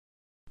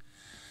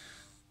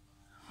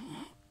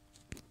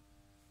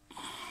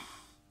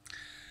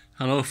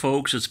Hello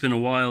folks, it's been a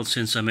while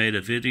since I made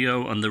a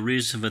video, and the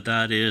reason for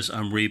that is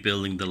I'm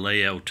rebuilding the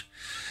layout.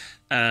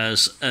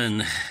 As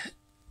an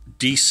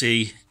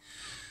DC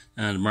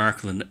and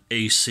Marklin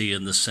AC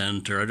in the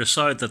centre, I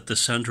decided that the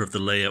centre of the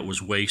layout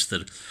was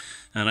wasted,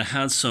 and I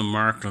had some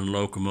Marklin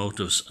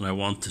locomotives and I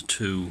wanted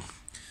to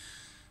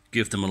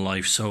give them a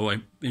life. So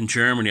in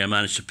Germany I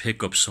managed to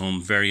pick up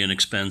some very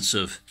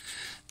inexpensive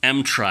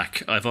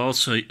M-Track.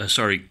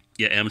 M-Track.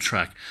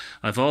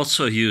 I've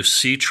also used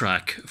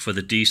C-Track for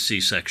the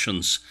DC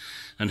sections,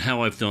 and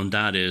how I've done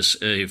that is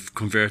I've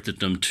converted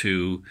them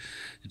to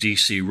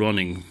DC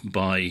running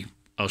by,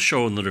 I'll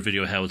show another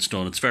video how it's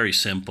done. It's very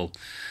simple,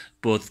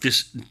 but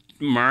this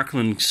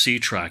Marklin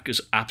C-Track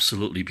is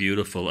absolutely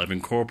beautiful. I've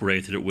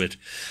incorporated it with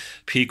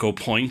Tyco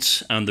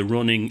points, and the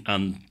running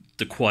and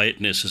the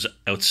quietness is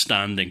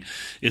outstanding.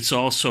 It's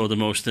also the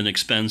most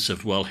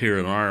inexpensive, well, here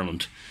in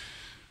Ireland,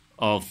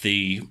 of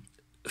the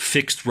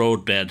fixed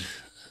roadbed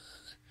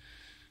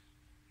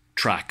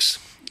tracks.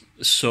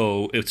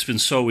 So it's been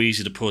so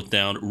easy to put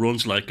down. It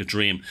runs like a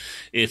dream.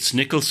 It's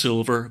nickel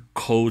silver,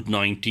 code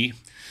 90.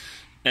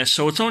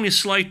 So it's only a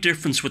slight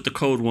difference with the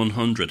code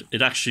 100.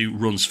 It actually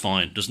runs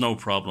fine. There's no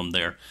problem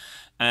there.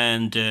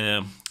 And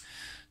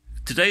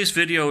today's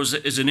video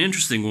is an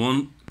interesting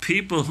one.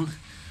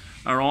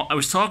 I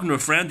was talking to a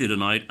friend the other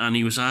night, and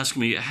he was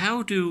asking me,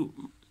 how do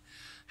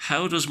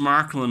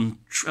Marklin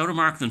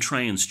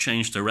trains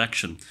change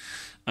direction?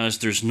 As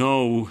there's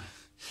no,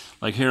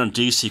 like here on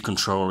DC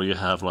controller, you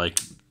have like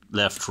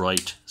left,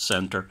 right,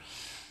 center,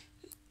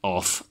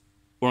 off.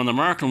 Or on the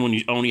Marklin one,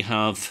 you only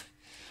have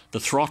the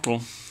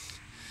throttle,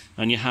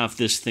 and you have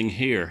this thing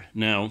here.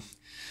 Now,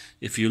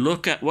 if you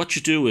look at what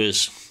you do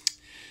is,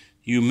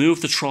 you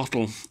move the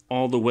throttle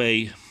all the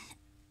way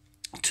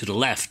to the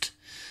left,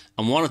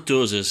 and what it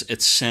does is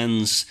it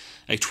sends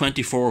a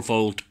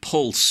 24-volt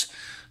pulse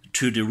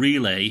to the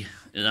relay,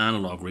 an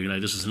analog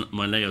relay.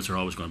 My layouts are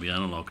always going to be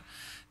analog,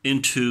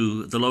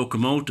 into the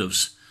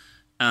locomotives,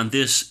 and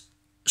this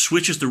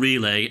switches the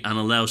relay and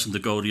allows them to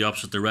go the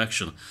opposite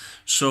direction.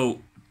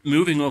 So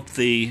moving up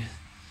the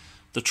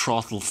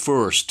throttle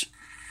first,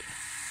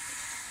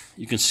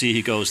 you can see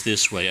he goes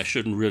this way. I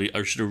should have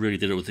really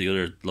did it with the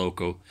other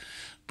loco,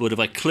 but if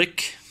I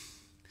click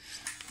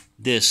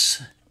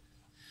this,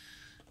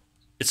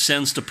 it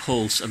sends the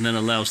pulse and then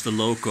allows the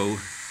loco,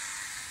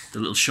 the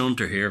little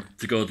shunter here,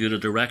 to go the other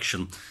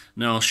direction.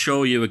 Now I'll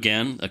show you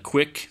again a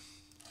quick,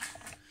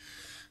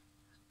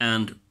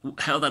 and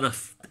how that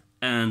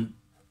and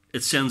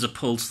it sends a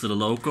pulse to the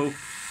loco.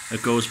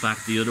 It goes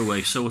back the other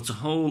way. So it's a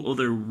whole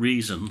other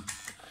way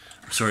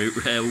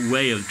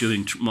of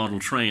doing model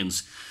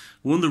trains.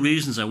 One of the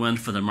reasons I went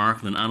for the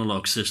Marklin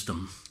analog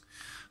system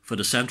for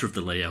the centre of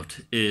the layout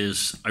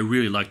is I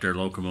really like their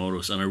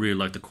locomotives and I really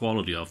like the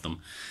quality of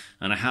them.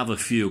 And I have a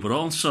few, but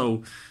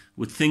also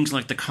with things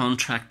like the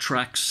contact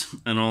tracks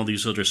and all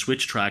these other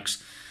switch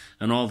tracks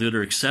and all the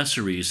other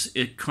accessories,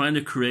 it kind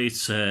of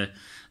creates a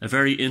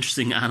very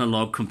interesting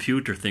analog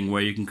computer thing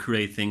where you can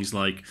create things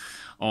like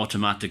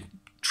automatic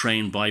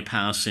train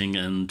bypassing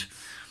and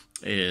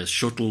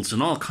shuttles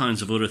and all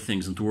kinds of other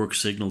things, and work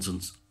signals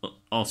and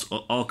also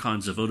all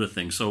kinds of other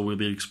things. So we'll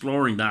be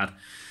exploring that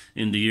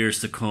in the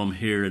years to come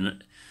here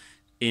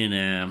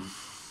in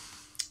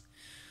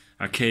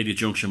Arcadia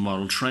Junction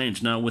model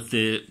trains. Now with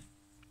the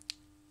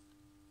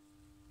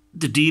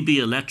DB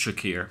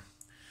electric here,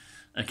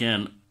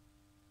 again,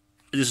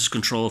 this is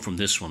controlled from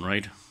this one,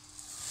 right?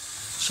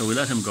 So we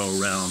let him go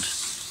around.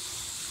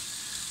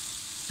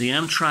 The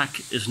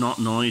M-Track is not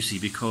noisy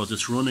because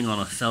it's running on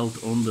a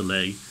felt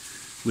underlay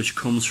which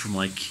comes from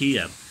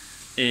IKEA.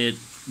 It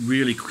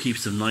really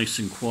keeps them nice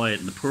and quiet,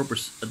 and the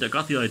purpose, I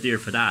got the idea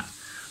for that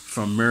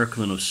from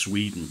Märklin of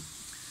Sweden,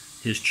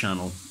 his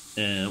channel,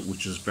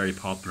 which is very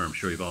popular. I'm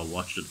sure you've all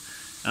watched it.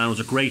 And it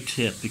was a great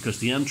tip because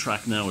the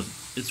M-Track now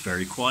it's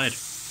very quiet.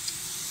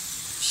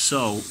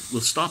 So we'll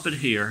stop it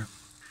here.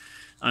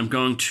 I'm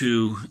going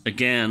to,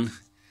 again,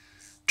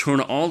 turn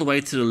it all the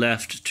way to the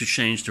left to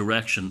change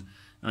direction,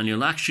 and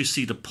you'll actually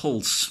see the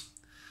pulse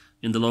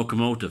in the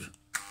locomotive.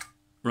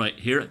 Right,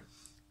 hear it?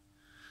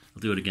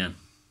 I'll do it again.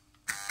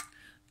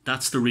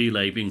 That's the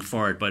relay being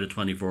fired by the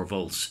 24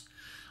 volts.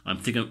 I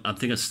think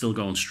it's still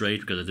going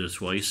straight because I did it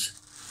twice.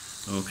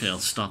 Okay, I'll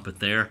stop it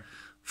there.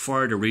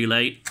 Fire the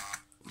relay,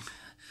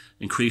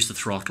 increase the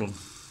throttle,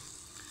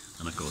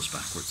 and it goes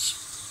backwards.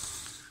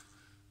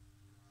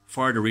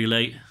 Fire the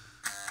relay,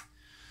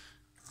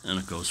 and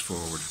it goes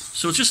forward.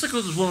 So it's just like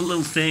those one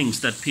little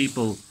things that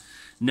people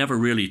never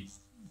really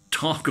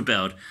talk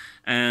about,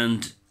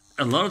 and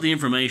a lot of the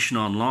information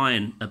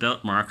online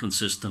about Marklin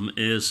system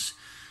is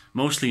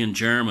mostly in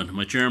German.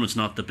 My German's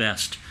not the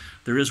best.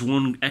 There is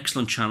one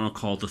excellent channel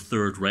called The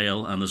Third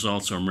Rail, and there's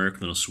also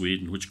Märklin of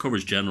Sweden, which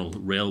covers general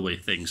railway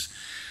things.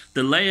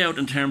 The layout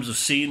in terms of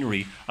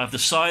scenery, I've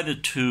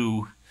decided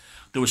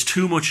there was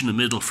too much in the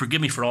middle.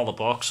 Forgive me for all the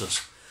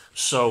boxes.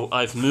 So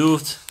I've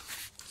moved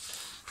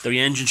the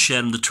engine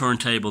shed and the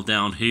turntable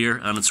down here,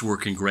 and it's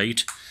working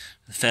great,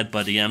 fed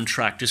by the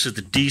M-Track. This is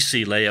the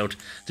DC layout,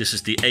 this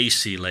is the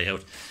AC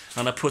layout,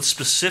 and I put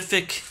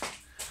specific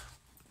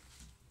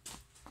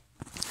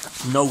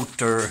note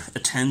their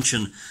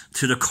attention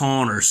to the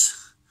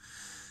corners.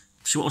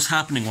 See, what was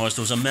happening was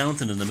there was a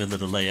mountain in the middle of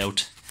the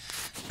layout,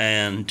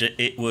 and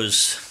it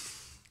was,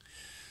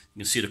 you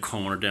can see the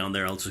corner down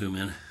there, I'll zoom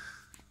in.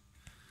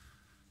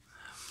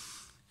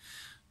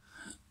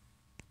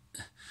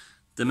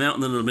 The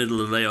mountain in the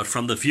middle of the layout,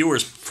 from the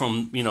viewers,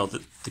 from, you know,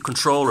 the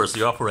controllers,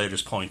 the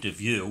operator's point of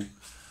view,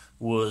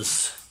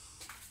 was,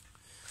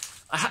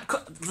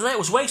 the layout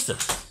was wasted.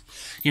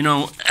 You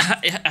know,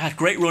 it had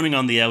great running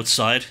on the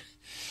outside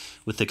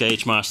with the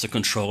Gauge Master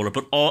controller,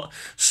 but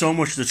so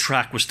much of the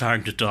track was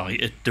starting to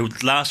die.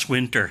 Last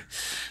winter,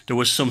 there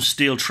was some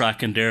steel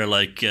track in there,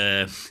 like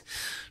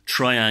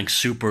Triang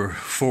Super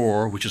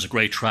 4, which is a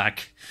great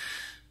track,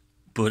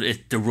 but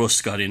the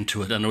rust got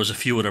into it, and there was a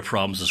few other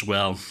problems as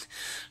well.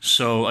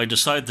 So I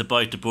decided to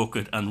bite the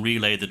bucket and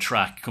relay the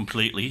track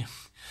completely.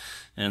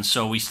 And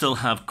so we still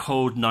have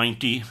code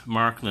 90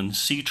 Marklin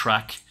C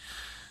track,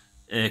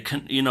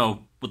 you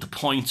know, with the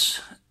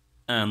points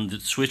and the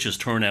switches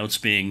turnouts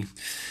being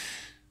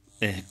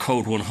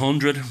code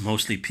 100,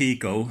 mostly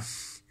Pico.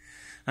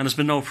 And there's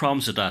been no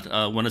problems with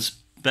that. When it's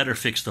better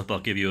fixed up, I'll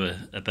give you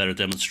a better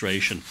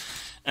demonstration.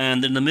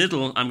 And in the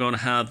middle, I'm going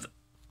to have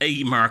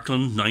a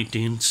Marklin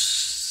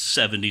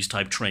 1970s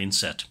type train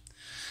set.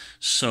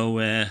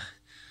 So,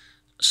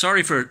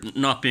 sorry for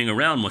not being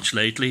around much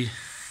lately,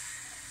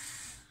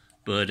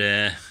 but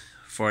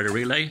for the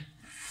relay,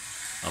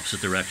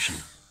 opposite direction.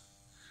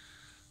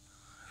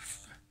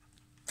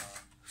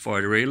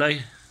 For the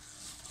relay,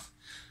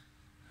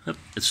 oh,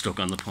 it's stuck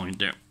on the point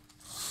there.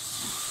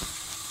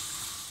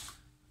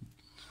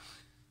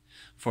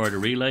 For the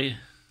relay,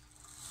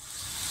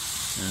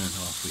 and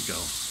off we go.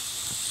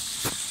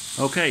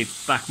 Okay,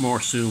 back more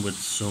soon with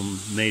some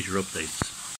major updates.